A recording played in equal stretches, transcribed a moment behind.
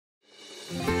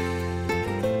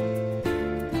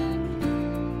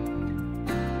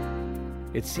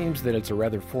It seems that it's a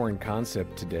rather foreign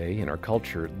concept today in our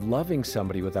culture, loving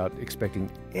somebody without expecting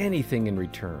anything in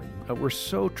return. We're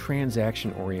so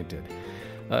transaction-oriented.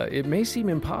 It may seem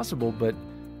impossible, but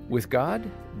with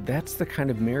God, that's the kind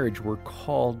of marriage we're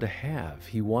called to have.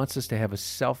 He wants us to have a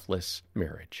selfless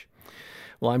marriage.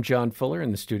 Well, I'm John Fuller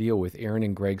in the studio with Aaron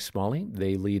and Greg Smalley.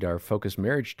 They lead our Focus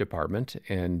Marriage department.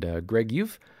 And Greg,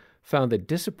 you've found that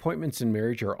disappointments in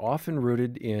marriage are often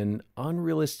rooted in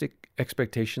unrealistic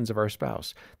expectations of our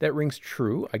spouse. That rings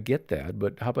true. I get that.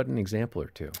 But how about an example or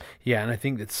two? Yeah, and I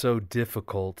think it's so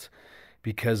difficult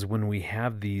because when we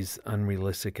have these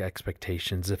unrealistic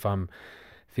expectations, if I'm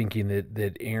thinking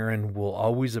that Aaron will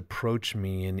always approach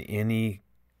me in any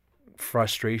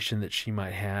frustration that she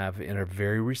might have in a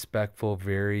very respectful,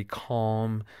 very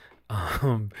calm,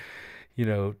 tone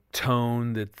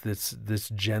that's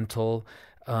gentle.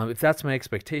 If that's my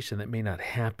expectation, that may not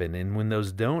happen. And when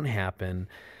those don't happen,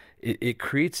 it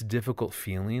creates difficult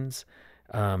feelings,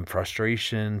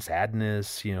 frustration,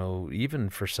 sadness, even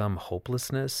for some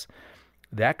hopelessness.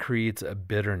 That creates a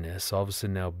bitterness. All of a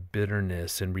sudden now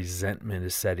bitterness and resentment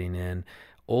is setting in.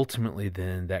 Ultimately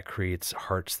then that creates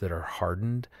hearts that are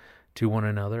hardened to one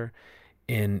another.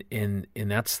 And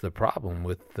that's the problem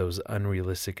with those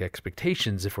unrealistic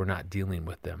expectations if we're not dealing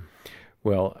with them.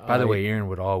 Well, by the way, Erin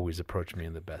would always approach me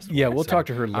in the best way. Yeah, we'll talk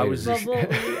to her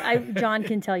later. John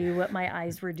can tell you what my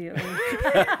eyes were doing.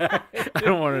 I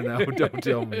don't want to know. Don't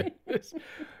tell me.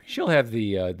 She'll have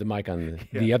the mic on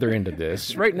the other end of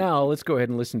this. Right now, let's go ahead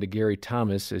and listen to Gary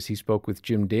Thomas as he spoke with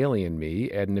Jim Daly and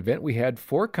me at an event we had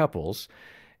for couples,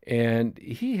 and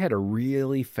he had a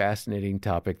really fascinating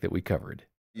topic that we covered.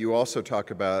 You also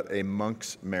talk about a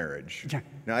monk's marriage.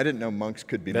 Now, I didn't know monks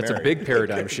could be married. That's a big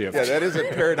paradigm shift. Yeah, that is a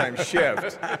paradigm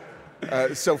shift.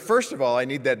 So first of all, I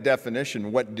need that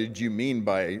definition. What did you mean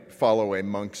by follow a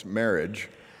monk's marriage?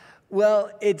 Well,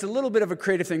 it's a little bit of a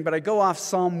creative thing, but I go off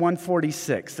Psalm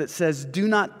 146 that says, "Do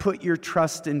not put your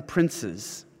trust in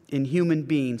princes, in human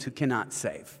beings who cannot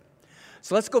save."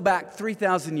 So let's go back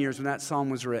 3,000 years when that psalm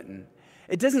was written.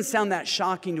 It doesn't sound that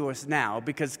shocking to us now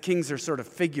because kings are sort of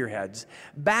figureheads.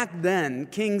 Back then,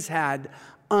 kings had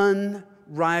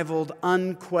unrivaled,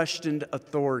 unquestioned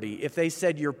authority. If they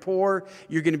said you're poor,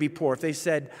 you're going to be poor. If they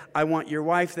said, I want your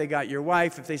wife, they got your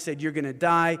wife. If they said you're going to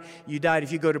die, you died.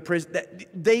 If you go to prison,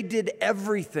 they did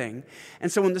everything. And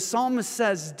so when the psalmist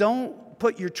says, don't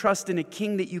put your trust in a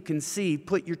king that you can see,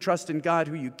 put your trust in God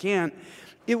who you can't,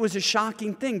 it was a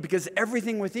shocking thing because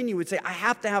everything within you would say, I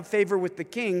have to have favor with the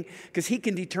king because he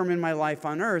can determine my life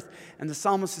on earth. And the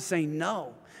psalmist is saying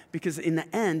no, because in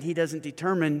the end, he doesn't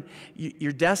determine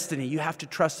your destiny. You have to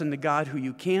trust in the God who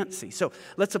you can't see. So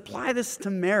let's apply this to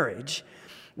marriage.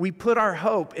 We put our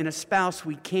hope in a spouse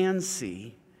we can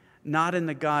see, not in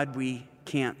the God we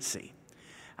can't see.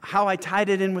 How I tied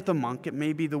it in with the monk, it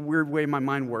may be the weird way my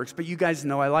mind works, but you guys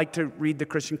know I like to read the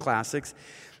Christian classics.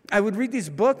 I would read these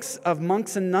books of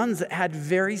monks and nuns that had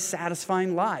very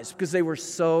satisfying lives because they were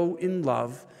so in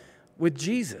love with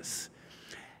Jesus.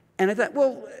 And I thought,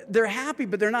 well, they're happy,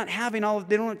 but they're not having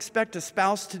they don't expect a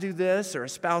spouse to do this or a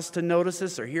spouse to notice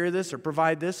this or hear this or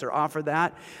provide this or offer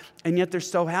that. And yet they're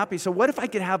so happy. So what if I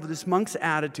could have this monk's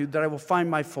attitude that I will find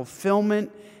my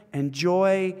fulfillment and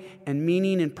joy and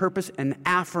meaning and purpose and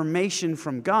affirmation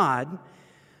from God,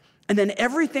 and then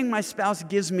everything my spouse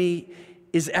gives me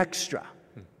is extra.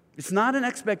 It's not an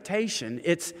expectation.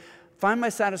 It's find my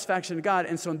satisfaction in God.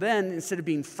 And so then instead of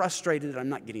being frustrated that I'm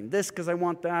not getting this because I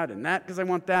want that and that because I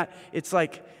want that, it's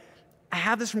like I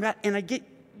have this from God and I get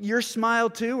your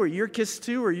smile too or your kiss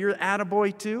too or your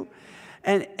attaboy too.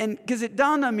 And because it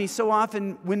dawned on me so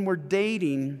often when we're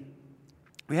dating,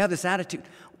 we have this attitude,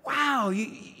 wow,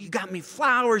 you got me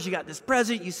flowers, you got this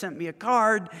present, you sent me a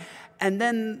card. And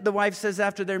then the wife says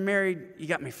after they're married, you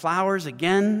got me flowers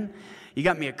again? You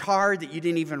got me a card that you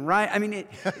didn't even write. I mean,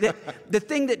 the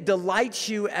thing that delights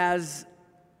you as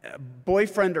a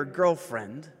boyfriend or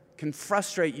girlfriend can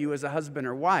frustrate you as a husband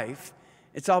or wife.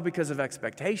 It's all because of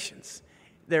expectations.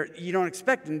 You don't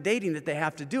expect in dating that they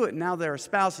have to do it. Now they're a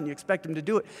spouse and you expect them to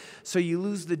do it. So you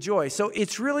lose the joy. So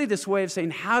it's really this way of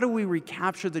saying, how do we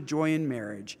recapture the joy in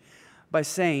marriage? By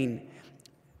saying,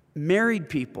 married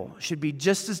people should be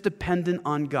just as dependent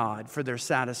on God for their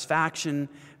satisfaction,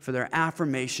 for their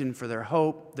affirmation, for their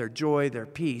hope, their joy, their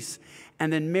peace.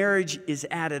 And then marriage is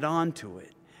added on to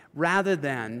it, rather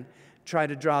than try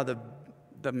to draw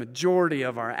the majority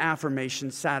of our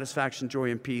affirmation, satisfaction,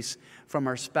 joy, and peace from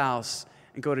our spouse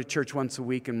and go to church once a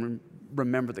week and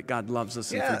remember that God loves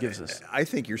us and forgives us. I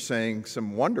think you're saying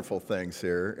some wonderful things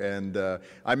here. And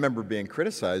I remember being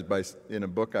criticized in a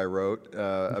book I wrote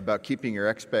about keeping your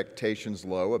expectations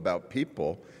low about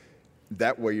people.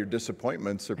 that way your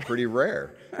disappointments are pretty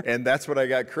rare. And that's what I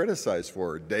got criticized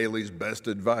for. Daly's best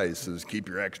advice is keep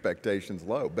your expectations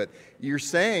low. But you're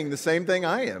saying the same thing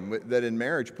I am, that in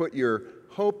marriage, put your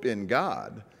hope in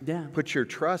God. Yeah. Put your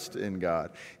trust in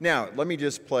God. Now, let me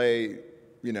just play,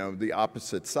 the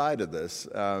opposite side of this.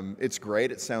 It's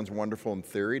great. It sounds wonderful in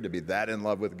theory to be that in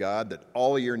love with God, that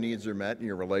all of your needs are met in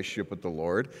your relationship with the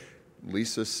Lord.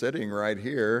 Lisa's sitting right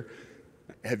here.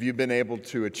 Have you been able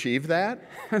to achieve that?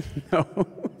 No.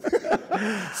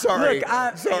 Sorry.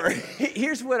 Look, Sorry.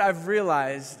 Here's what I've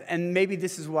realized, and maybe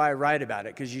this is why I write about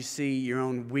it, because you see your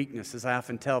own weaknesses. I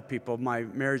often tell people my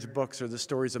marriage books are the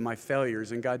stories of my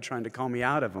failures and God trying to call me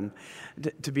out of them,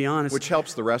 to be honest. Which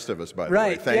helps the rest of us, by the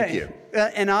Right, way. Thank you.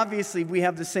 And obviously we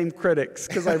have the same critics,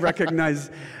 because I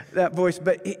recognize that voice.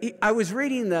 But I was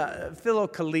reading the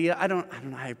Philokalia. I don't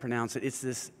know how you pronounce it. It's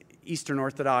this Eastern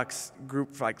Orthodox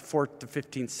group for like 4th to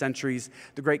 15th centuries,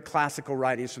 the great classical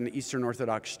writings from the Eastern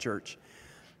Orthodox Church.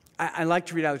 I like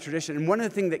to read out of the tradition. And one of the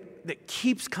things that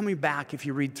keeps coming back if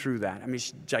you read through that, I mean,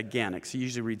 it's gigantic, so you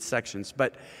usually read sections,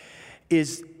 but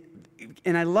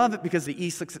and I love it because the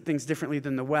East looks at things differently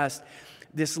than the West,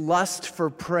 this lust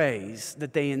for praise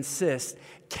that they insist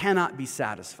cannot be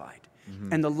satisfied.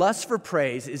 And the lust for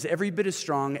praise is every bit as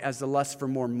strong as the lust for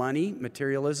more money,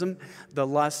 materialism, the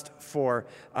lust for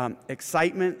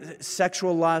excitement,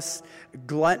 sexual lust,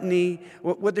 gluttony.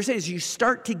 What they're saying is you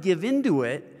start to give into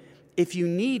it. If you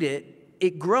need it,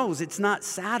 it grows. It's not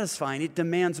satisfying. It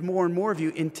demands more and more of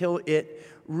you until it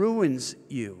ruins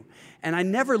you. And I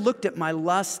never looked at my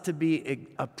lust to be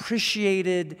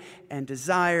appreciated and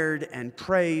desired and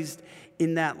praised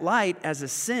in that light as a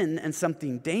sin and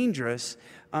something dangerous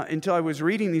until I was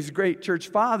reading these great church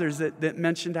fathers that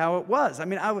mentioned how it was. I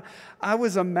mean, I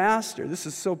was a master. This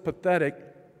is so pathetic.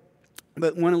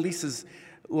 But one of Lisa's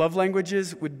love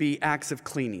languages would be acts of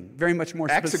cleaning. Very much more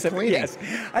Acts specific. of cleaning? Yes.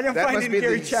 I didn't That find must it be in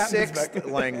Gary the Chapman's sixth book.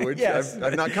 language. Yes.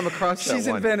 I've not come across that She's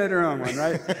one. invented her own one,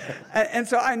 right? And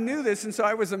so I knew this, and so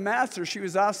I was a master. She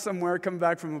was off somewhere coming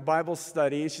back from a Bible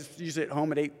study. She's usually at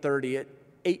home at 8:30. At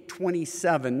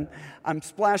 8:27, I'm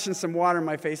splashing some water in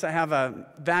my face. I have a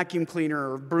vacuum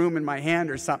cleaner or broom in my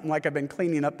hand or something, like I've been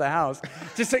cleaning up the house.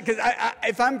 Just because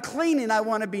if I'm cleaning, I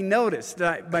want to be noticed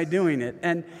by doing it.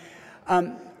 And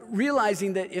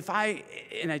realizing that I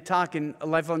talk in A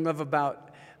Lifelong Love about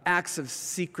acts of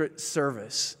secret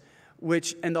service,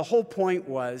 and the whole point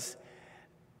was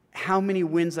how many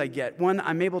wins I get. One,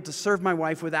 I'm able to serve my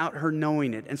wife without her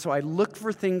knowing it. And so I look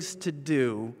for things to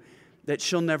do that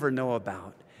she'll never know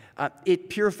about. It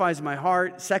purifies my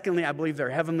heart. Secondly, I believe there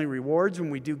are heavenly rewards when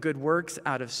we do good works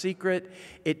out of secret.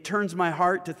 It turns my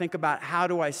heart to think about how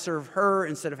do I serve her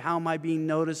instead of how am I being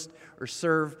noticed or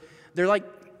served. They're like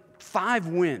 5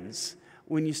 wins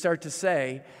when you start to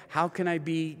say, how can I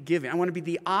be giving? I want to be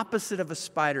the opposite of a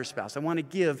spider spouse. I want to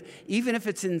give, even if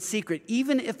it's in secret,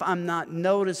 even if I'm not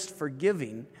noticed for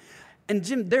giving. And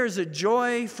Jim, there's a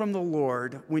joy from the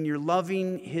Lord when you're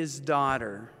loving his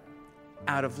daughter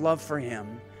out of love for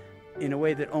him in a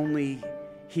way that only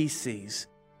he sees.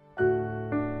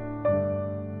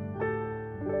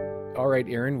 All right,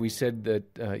 Aaron, we said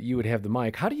that you would have the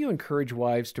mic. How do you encourage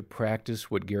wives to practice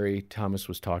what Gary Thomas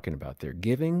was talking about there,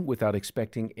 giving without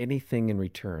expecting anything in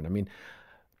return? I mean,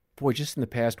 boy, just in the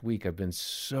past week, I've been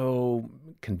so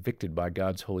convicted by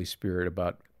God's Holy Spirit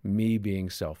about me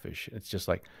being selfish. It's just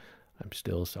like, I'm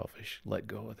still selfish. Let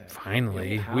go of that.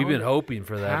 Finally, we've been hoping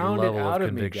for that level of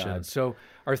conviction. So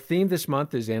our theme this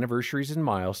month is anniversaries and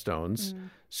milestones.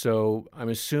 So I'm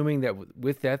assuming that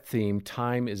with that theme,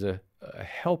 time is a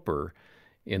helper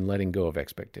in letting go of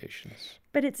expectations.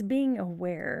 But it's being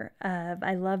aware of,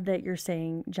 I love that you're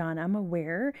saying, John, I'm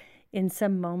aware in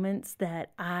some moments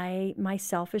that my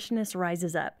selfishness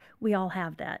rises up. We all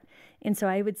have that. And so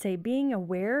I would say being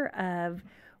aware of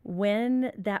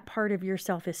when that part of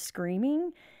yourself is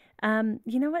screaming,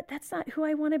 you know what? That's not who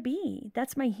I want to be.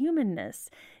 That's my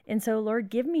humanness. And so, Lord,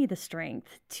 give me the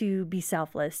strength to be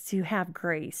selfless, to have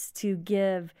grace, to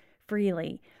give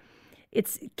freely.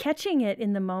 It's catching it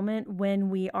in the moment when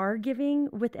we are giving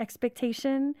with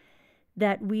expectation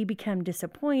that we become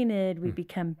disappointed, we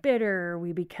become bitter,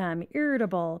 we become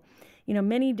irritable,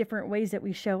 many different ways that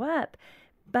we show up.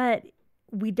 But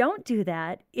we don't do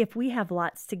that if we have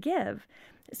lots to give.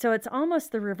 So it's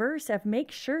almost the reverse of make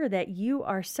sure that you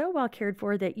are so well cared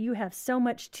for, that you have so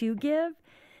much to give,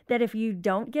 that if you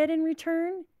don't get in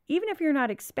return, even if you're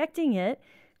not expecting it,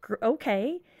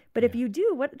 okay. But if you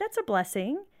do, that's a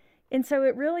blessing. And so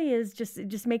it really is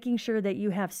just making sure that you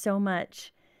have so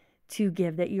much to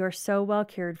give, that you are so well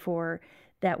cared for,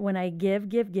 that when I give,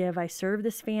 I serve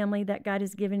this family that God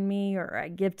has given me, or I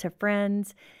give to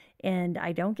friends. and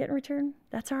I don't get in return,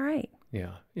 that's all right.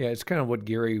 Yeah. Yeah. It's kind of what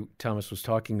Gary Thomas was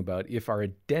talking about. If our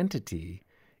identity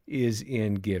is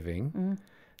in giving,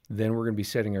 then we're going to be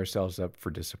setting ourselves up for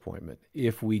disappointment.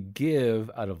 If we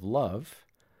give out of love,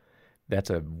 that's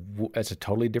a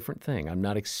totally different thing. I'm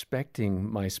not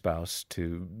expecting my spouse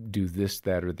to do this,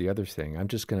 that, or the other thing. I'm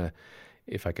just going to,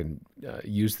 if I can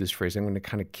use this phrase, I'm going to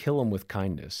kind of kill them with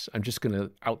kindness. I'm just going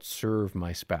to outserve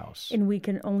my spouse. And we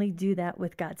can only do that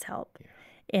with God's help. Yeah.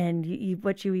 And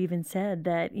what you even said,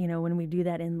 that, when we do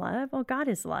that in love, well, God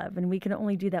is love. And we can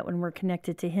only do that when we're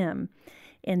connected to him,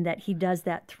 and that he does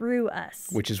that through us.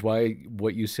 Which is why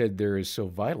what you said there is so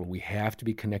vital. We have to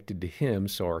be connected to him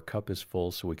so our cup is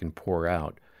full so we can pour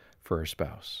out for our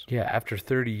spouse. Yeah, after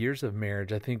 30 years of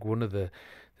marriage, I think one of the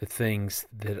things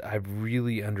that I've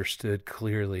really understood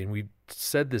clearly, and we've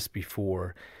said this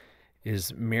before,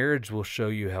 is marriage will show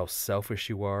you how selfish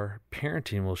you are.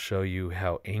 Parenting will show you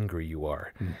how angry you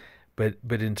are. But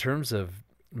in terms of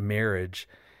marriage,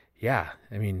 yeah,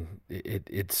 I mean,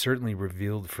 it certainly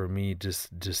revealed for me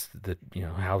just that,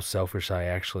 how selfish I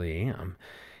actually am.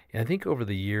 And I think over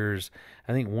the years,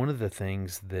 I think one of the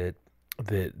things that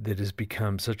has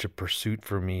become such a pursuit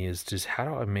for me is just how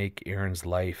do I make Aaron's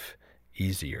life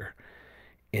easier?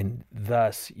 And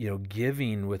thus,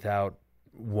 giving without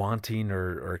wanting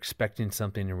or expecting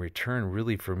something in return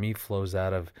really for me flows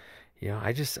out of,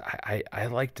 I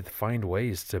like to find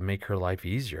ways to make her life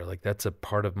easier. Like that's a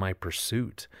part of my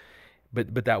pursuit.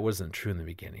 But that wasn't true in the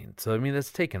beginning. So, I mean,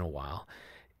 that's taken a while.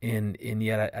 And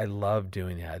yet I love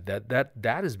doing that.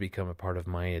 That has become a part of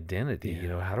my identity.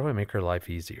 Yeah. How do I make her life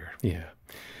easier? Yeah.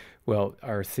 Well,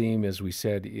 our theme, as we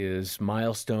said, is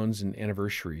milestones and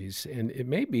anniversaries. And it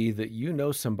may be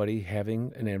that somebody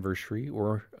having an anniversary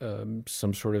or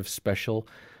some sort of special,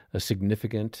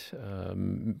 significant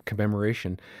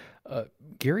commemoration.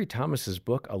 Gary Thomas's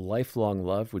book, A Lifelong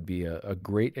Love, would be a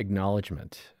great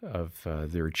acknowledgement of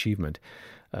their achievement.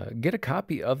 Get a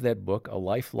copy of that book, A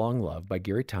Lifelong Love by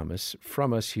Gary Thomas,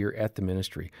 from us here at the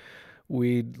ministry.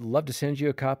 We'd love to send you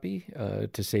a copy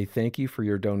to say thank you for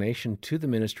your donation to the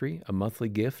ministry, a monthly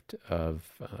gift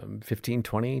of $15,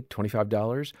 $20,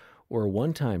 $25, or a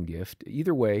one-time gift.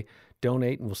 Either way,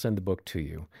 donate and we'll send the book to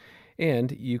you.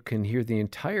 And you can hear the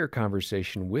entire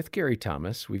conversation with Gary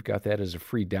Thomas. We've got that as a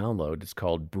free download. It's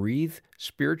called Breathe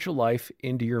Spiritual Life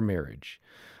into Your Marriage.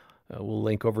 We'll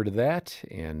link over to that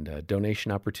and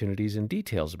donation opportunities and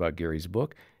details about Gary's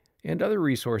book and other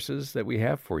resources that we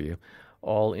have for you,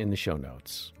 all in the show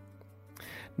notes.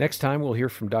 Next time, we'll hear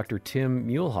from Dr. Tim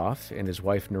Muehlhoff and his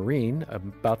wife Noreen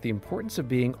about the importance of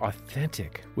being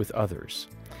authentic with others.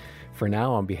 For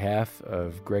now, on behalf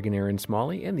of Greg and Aaron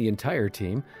Smalley and the entire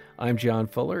team, I'm John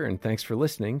Fuller, and thanks for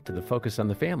listening to the Focus on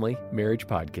the Family Marriage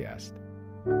Podcast.